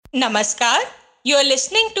Namaskar. You are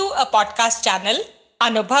listening to a podcast channel,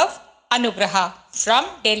 Anubhav Anugraha from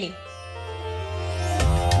Delhi.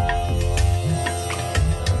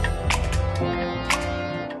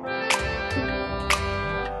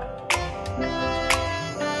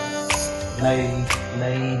 नई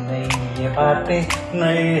नई नई ये बातें,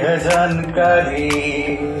 नई है जानकारी,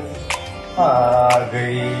 आ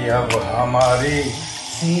गई अब हमारी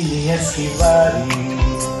सीनियर्स की बारी।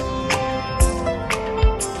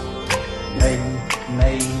 नई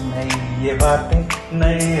नई नई ये बातें,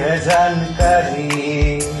 नई है जानकारी,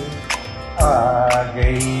 आ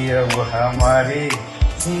गई अब हमारी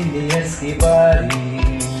सीनियर्स की बारी।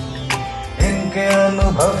 इनके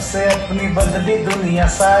अनुभव से अपनी बदली दुनिया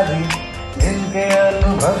सारी, इनके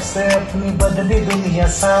अनुभव से अपनी बदली दुनिया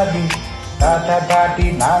सारी। दादा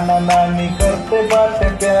दादी नाना नानी करते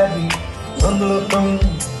बातें प्यारी। सुन लो तुम,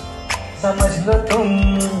 समझ लो तुम,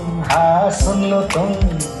 हाँ सुन लो तुम,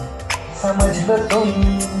 समझ लो तुम,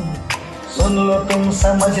 सुन लो तुम,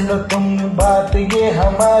 समझ लो तुम, बात ये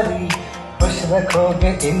हमारी। खुश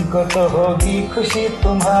रखोगे इनको तो होगी खुशी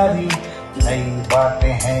तुम्हारी। नई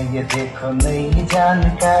बातें हैं ये देखो, नई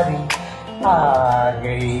जानकारी, आ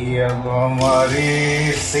गई अब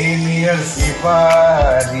हमारी सीनियर्स की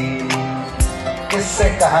बारी। किससे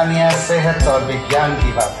कहानियां, सेहत और विज्ञान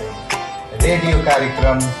की बातें, रेडियो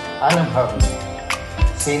कार्यक्रम अनुभव में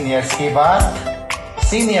सीनियर्स की बात,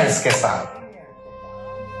 सीनियर्स के साथ।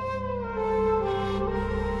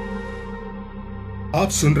 आप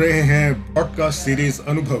सुन रहे हैं पॉडकास्ट सीरीज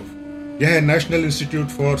अनुभव। यह है National Institute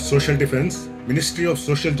for Social Defence, Ministry of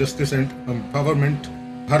Social Justice and Empowerment,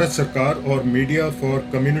 Bharat सरकार और मीडिया फॉर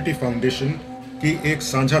कम्युनिटी फाउंडेशन की एक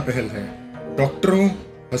साझा पहल है। डॉक्टरों,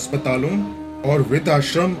 अस्पतालों और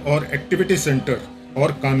वृद्धाश्रम और एक्टिविटी सेंटर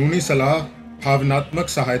और कानूनी सलाह, भावनात्मक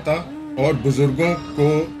सहायता और बुजुर्गों को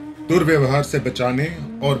दुर्व्यवहार से बचाने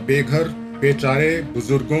और बेघर बेचारे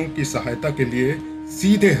बुजुर्गों की सहायता के लिए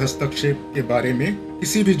सीधे हस्तक्षेप के बारे में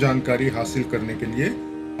किसी भी जानकारी हासिल करने के लिए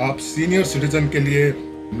आप सीनियर सिटीजन के लिए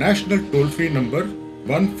नेशनल टोल फ्री नंबर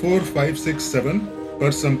 14567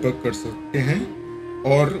 पर संपर्क कर सकते हैं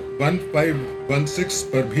और 1516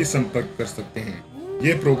 पर भी संपर्क कर सकते हैं।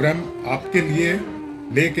 ये प्रोग्राम आपके लिए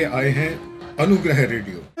लेके आए हैं अनुग्रह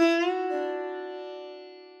रेडियो।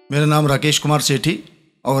 मेरा नाम राकेश कुमार सेठी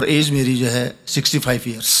और एज मेरी जो है 65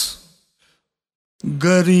 ईयर्स।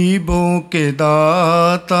 गरीबों के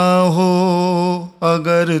दाता हो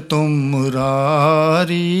अगर तुम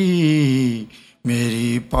मुरारी,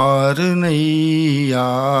 मेरी पार नैया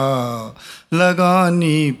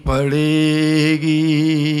लगानी पड़ेगी।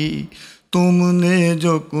 तुमने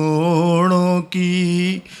जो कोड़ों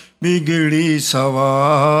की बिगड़ी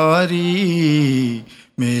सवारी,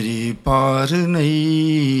 मेरी पार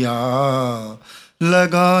नैया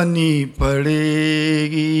लगानी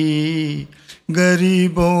पड़ेगी।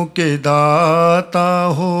 गरीबों के दाता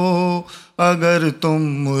हो अगर तुम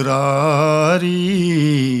मुरारी,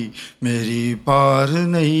 मेरी पार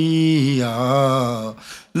नैया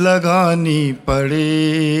लगानी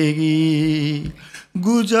पड़ेगी।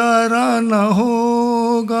 गुजारा न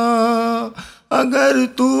होगा अगर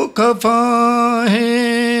तू खफा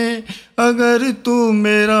है, अगर तू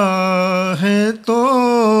मेरा है तो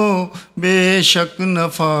बेशक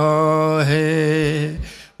नफा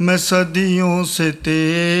है। मैं सदियों से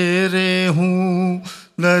तेरे हूँ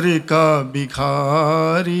दर का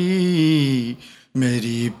भिखारी,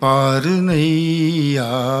 मेरी पार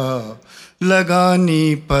नैया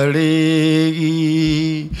लगानी पड़ेगी।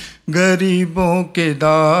 गरीबों के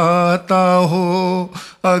दाता हो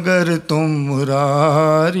अगर तुम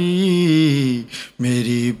मुरारी,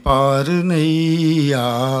 मेरी पार नैया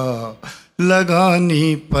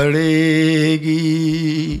लगानी पड़ेगी।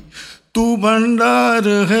 तू भंडार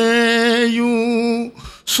है यूं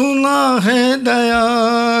सुना है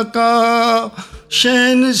दया का,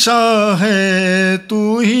 शहंशाह है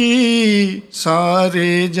तू ही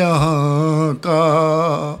सारे जहां का।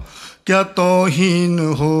 क्या तौहीन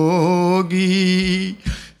होगी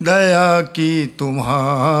दया की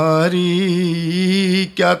तुम्हारी,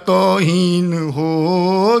 क्या तौहीन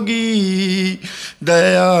होगी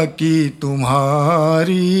दया की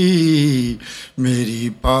तुम्हारी। मेरी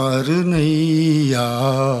पार नैया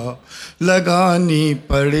लगानी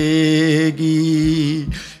पड़ेगी।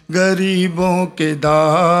 गरीबों के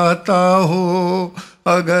दाता हो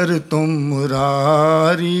अगर तुम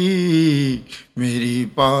मुरारी, मेरी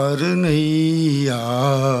पार नैया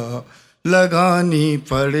लगानी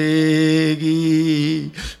पड़ेगी।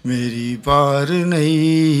 मेरी पार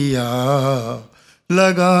नैया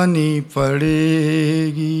लगानी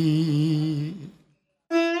पड़ेगी।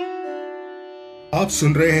 आप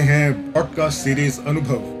सुन रहे हैं पॉडकास्ट सीरीज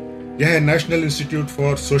अनुभव। यह है National Institute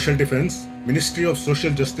for Social Defence, Ministry of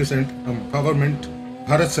Social Justice and Empowerment,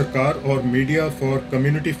 Bharat सरकार और मीडिया फॉर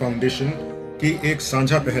कम्युनिटी फाउंडेशन की एक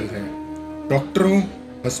साझा पहल है। डॉक्टरों,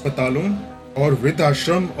 अस्पतालों और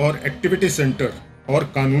वृद्धाश्रम और एक्टिविटी सेंटर और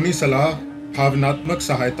कानूनी सलाह, भावनात्मक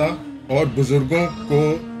सहायता और बुजुर्गों को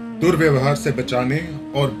दुर्व्यवहार से बचाने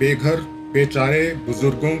और बेघर बेचारे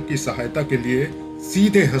बुजुर्गों की सहायता के लिए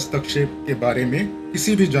सीधे हस्तक्षेप के बारे में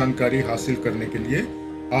किसी भी जानकारी हासिल करने के लिए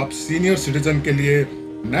आप सीनियर सिटीजन के लिए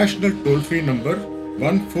नेशनल टोल फ्री नंबर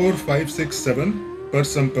 14567 पर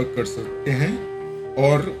संपर्क कर सकते हैं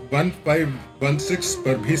और 1516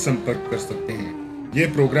 पर भी संपर्क कर सकते हैं। ये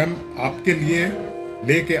प्रोग्राम आपके लिए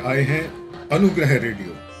लेके आए हैं अनुग्रह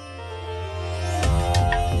रेडियो।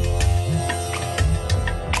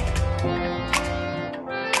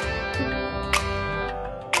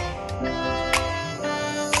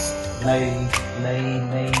 नई नई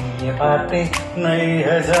नई ये बातें, नई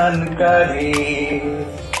है जानकारी,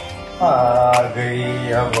 आ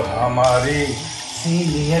गई अब हमारी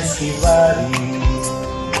सीनियर्स की बारी।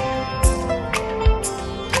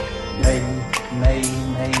 नई नई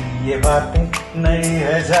नई ये बातें, नई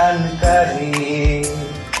है जानकारी,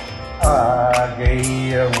 आ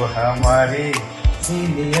गई अब हमारी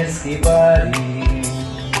सीनियर्स की बारी।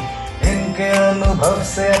 इनके अनुभव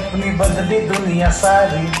से अपनी बदली दुनिया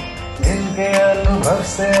सारी, इनके अनुभव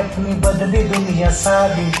से अपनी बदली दुनिया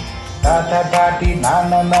सारी। दादा दादी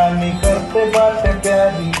नाना नानी करते बातें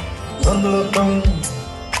प्यारी। सुन लो तुम,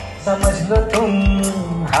 समझ लो तुम,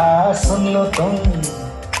 हाँ सुन लो तुम,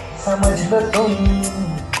 समझ लो तुम,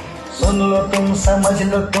 सुन लो तुम, समझ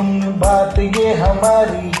लो तुम, बात ये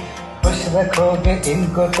हमारी। खुश रखोगे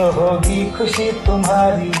इनको तो होगी खुशी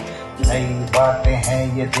तुम्हारी। नई बातें हैं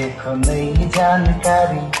ये देखो, नई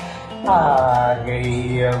जानकारी, आ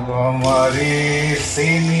गई अब हमारी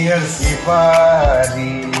सीनियर्स की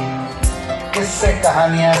बारी। किससे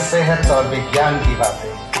कहानियां, सेहत और विज्ञान की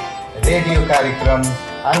बातें, रेडियो कार्यक्रम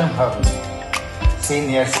अनुभव में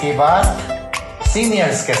सीनियर्स की बात,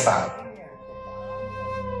 सीनियर्स के साथ।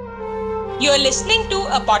 You are listening to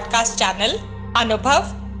a podcast channel Anubhav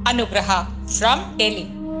Anugraha from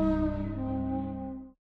Delhi.